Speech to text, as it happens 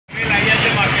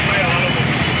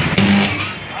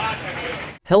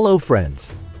Hello friends.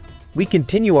 We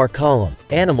continue our column,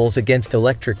 Animals Against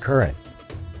Electric Current.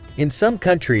 In some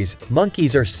countries,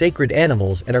 monkeys are sacred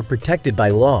animals and are protected by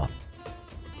law.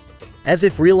 As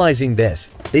if realizing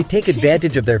this, they take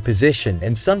advantage of their position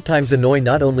and sometimes annoy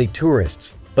not only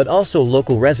tourists, but also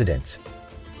local residents.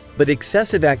 But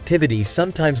excessive activity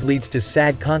sometimes leads to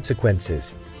sad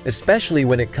consequences, especially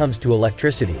when it comes to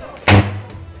electricity.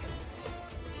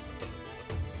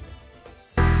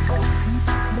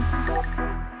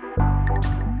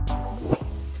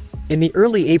 In the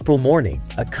early April morning,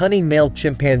 a cunning male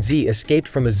chimpanzee escaped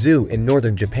from a zoo in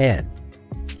northern Japan.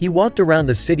 He walked around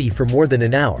the city for more than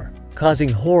an hour, causing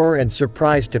horror and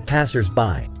surprise to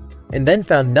passers-by, and then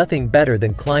found nothing better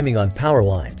than climbing on power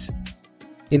lines.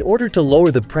 In order to lower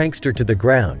the prankster to the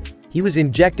ground, he was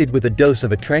injected with a dose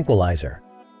of a tranquilizer.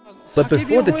 But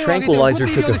before the tranquilizer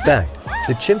took effect,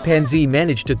 the chimpanzee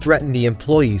managed to threaten the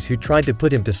employees who tried to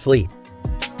put him to sleep.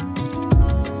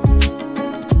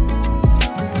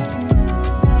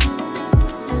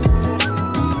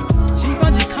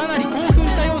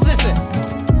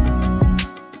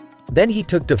 Then he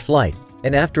took to flight,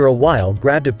 and after a while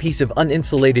grabbed a piece of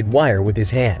uninsulated wire with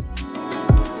his hand.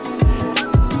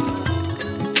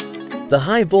 The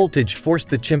high voltage forced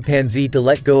the chimpanzee to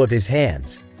let go of his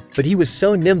hands, but he was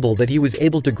so nimble that he was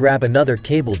able to grab another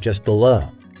cable just below.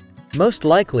 Most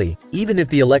likely, even if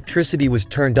the electricity was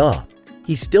turned off,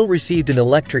 he still received an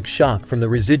electric shock from the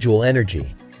residual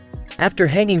energy. After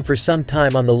hanging for some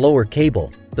time on the lower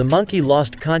cable, the monkey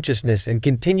lost consciousness and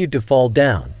continued to fall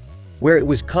down, where it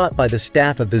was caught by the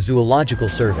staff of the zoological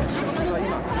service.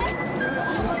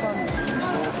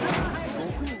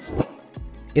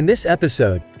 In this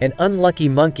episode, an unlucky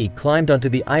monkey climbed onto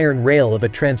the iron rail of a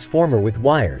transformer with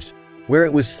wires, where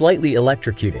it was slightly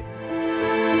electrocuted.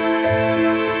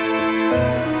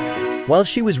 While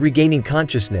she was regaining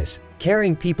consciousness,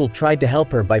 caring people tried to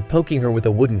help her by poking her with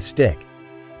a wooden stick.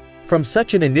 From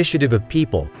such an initiative of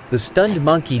people, the stunned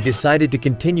monkey decided to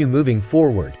continue moving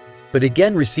forward, but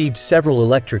again received several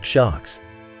electric shocks.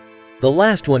 The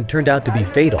last one turned out to be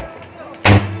fatal.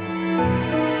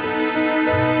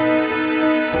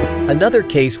 Another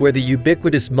case where the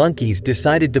ubiquitous monkeys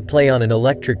decided to play on an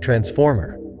electric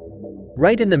transformer.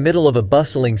 Right in the middle of a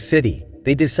bustling city,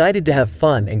 they decided to have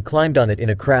fun and climbed on it in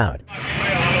a crowd.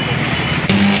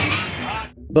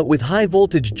 But with high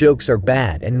voltage jokes are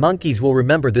bad, and monkeys will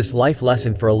remember this life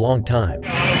lesson for a long time.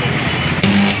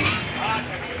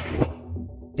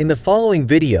 In the following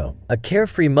video, a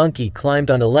carefree monkey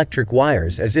climbed on electric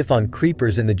wires as if on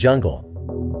creepers in the jungle.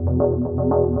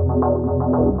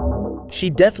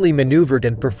 She deftly maneuvered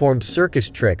and performed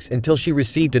circus tricks until she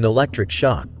received an electric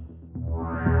shock.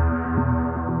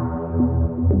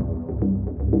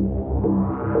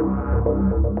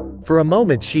 For a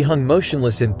moment she hung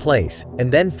motionless in place,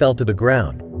 and then fell to the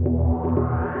ground.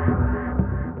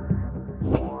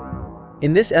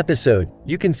 In this episode,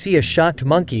 you can see a shocked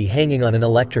monkey hanging on an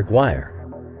electric wire.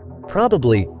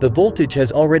 Probably, the voltage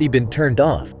has already been turned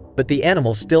off, but the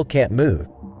animal still can't move.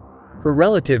 Her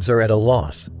relatives are at a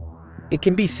loss. It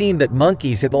can be seen that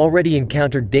monkeys have already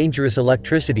encountered dangerous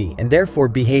electricity and therefore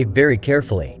behave very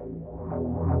carefully.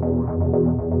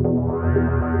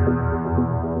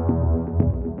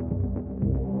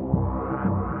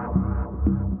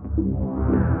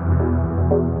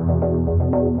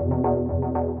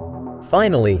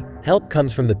 Finally, help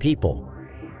comes from the people.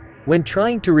 When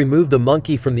trying to remove the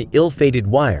monkey from the ill-fated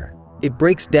wire, it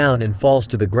breaks down and falls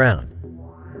to the ground.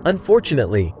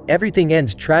 Unfortunately, everything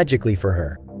ends tragically for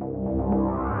her.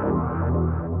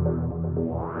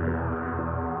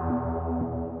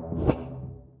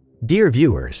 Dear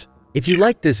viewers, if you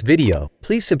liked this video,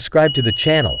 please subscribe to the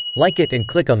channel, like it and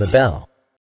click on the bell.